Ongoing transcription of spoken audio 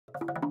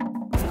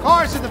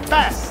Cars are the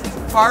best.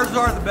 Cars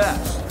are the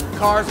best.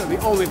 Cars are the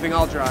only thing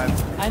I'll drive.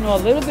 I know a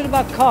little bit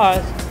about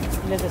cars.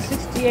 There's a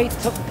 68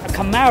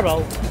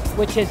 Camaro,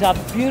 which is a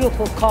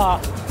beautiful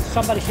car.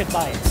 Somebody should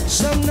buy it.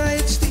 Some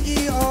nights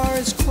the ER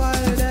is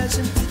quiet as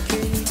an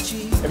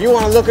EKG. If you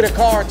want to look at a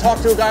car,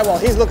 talk to a guy while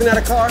he's looking at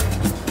a car,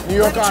 New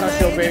York Auto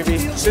Show, baby.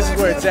 This is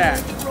where it's at.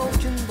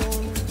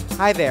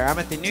 Hi there, I'm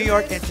at the New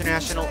York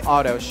International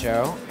Auto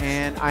Show,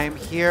 and I am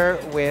here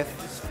with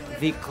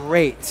the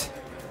great,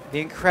 the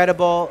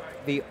incredible,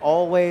 the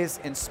always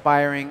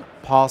inspiring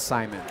Paul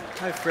Simon.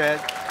 Hi, Fred.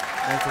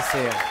 Nice to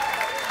see you.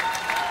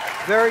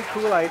 Very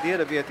cool idea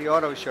to be at the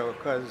auto show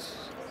because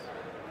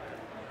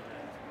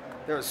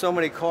there are so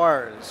many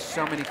cars.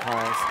 So many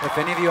cars. If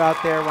any of you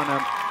out there want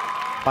to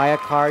buy a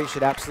car, you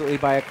should absolutely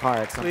buy a car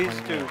at some point.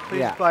 Please do.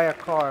 Please buy a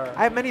car.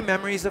 I have many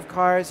memories of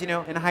cars. You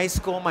know, in high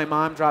school, my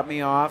mom dropped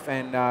me off,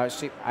 and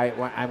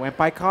I went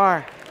by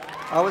car.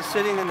 I was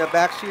sitting in the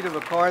back seat of a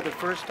car the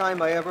first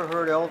time I ever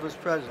heard Elvis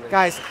Presley.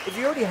 Guys, if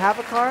you already have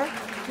a car,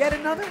 get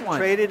another one.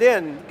 Trade it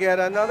in. Get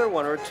another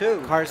one or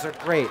two. Cars are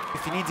great.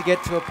 If you need to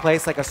get to a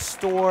place like a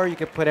store, you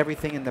could put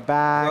everything in the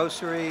back.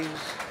 Groceries,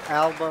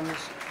 albums.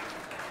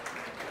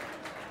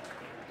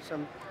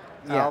 Some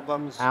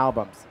albums.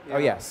 Albums. Yeah. Oh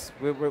yes.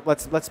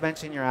 Let's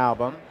mention your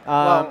album.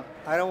 Well,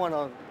 I don't want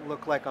to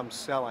look like I'm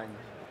selling.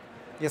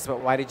 Yes, but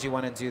why did you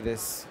want to do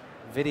this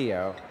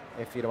video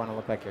if you don't want to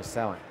look like you're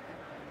selling?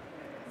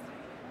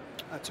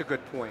 That's a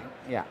good point.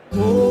 Yeah.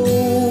 Oh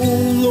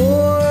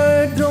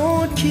Lord,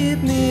 don't keep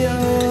me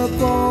up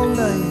all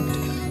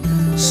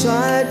night,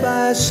 side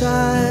by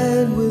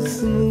side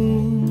with the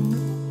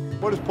moon.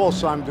 What is Paul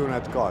Simon doing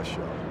at the car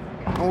show?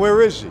 And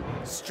where is he?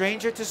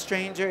 Stranger to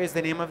Stranger is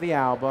the name of the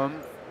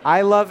album.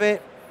 I love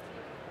it.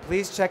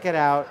 Please check it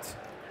out.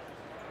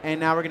 And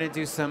now we're going to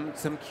do some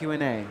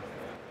Q&A.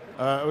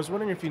 I was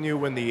wondering if you knew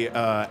when the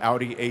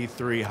Audi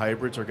A3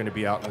 hybrids are going to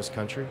be out in this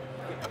country?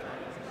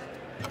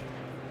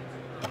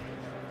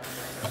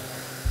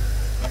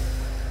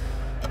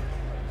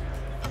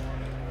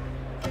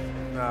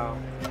 No.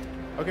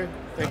 Okay,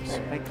 thanks.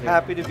 Thank you.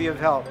 Happy to be of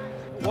help.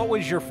 What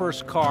was your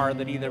first car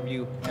that either of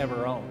you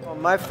ever owned? Well,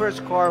 my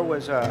first car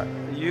was a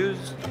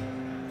used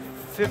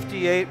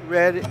 58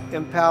 red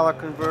Impala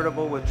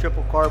convertible with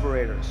triple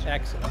carburetors.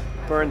 Excellent.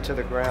 Burned to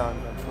the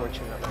ground,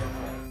 unfortunately.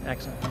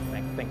 Excellent.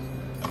 Thanks.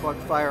 Caught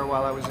fire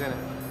while I was in it.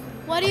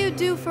 What do you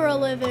do for a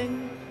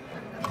living?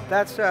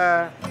 That's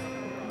a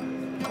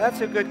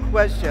good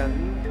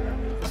question.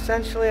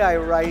 Essentially, I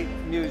write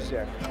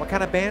music. What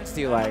kind of bands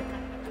do you like?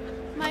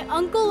 My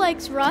uncle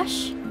likes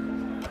Rush.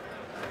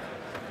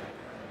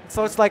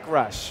 So it's like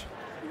Rush.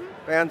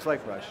 Bands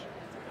like Rush.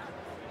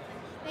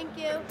 Thank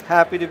you.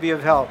 Happy to be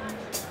of help.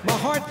 My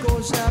heart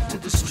goes out to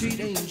the street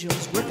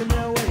angels working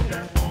their way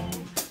back home.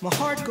 My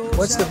heart goes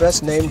What's the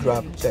best name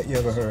drop that you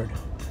ever heard?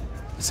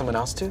 Someone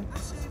else too?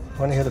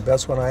 Want to hear the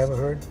best one I ever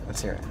heard?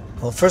 Let's hear it.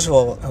 Well, first of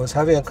all, I was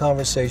having a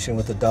conversation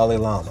with the Dalai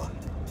Lama.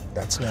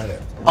 That's not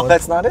it. Oh,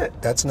 that's not it?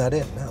 That's not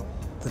it, no.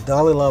 The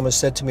Dalai Lama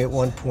said to me at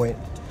one point,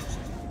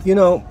 you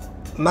know,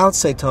 Mao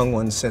Zedong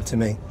once said to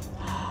me,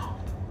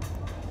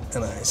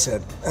 and I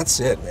said, that's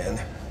it, man.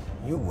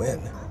 You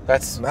win.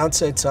 That's Mao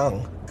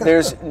Zedong.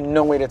 There's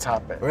no way to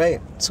top it. Right.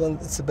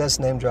 It's the best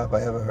name drop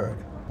I ever heard.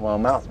 Well,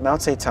 Mao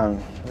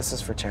Zedong, this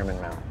is for Chairman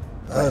Mao.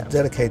 I'll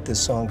dedicate this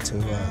song to...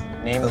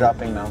 Name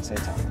dropping Mao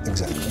Zedong.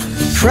 Exactly.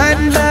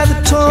 Frightened by the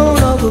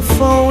tone of the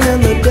phone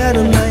in the dead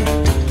of night,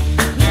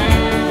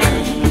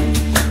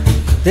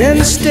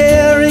 then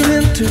staring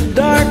into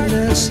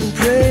darkness and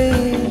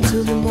praying.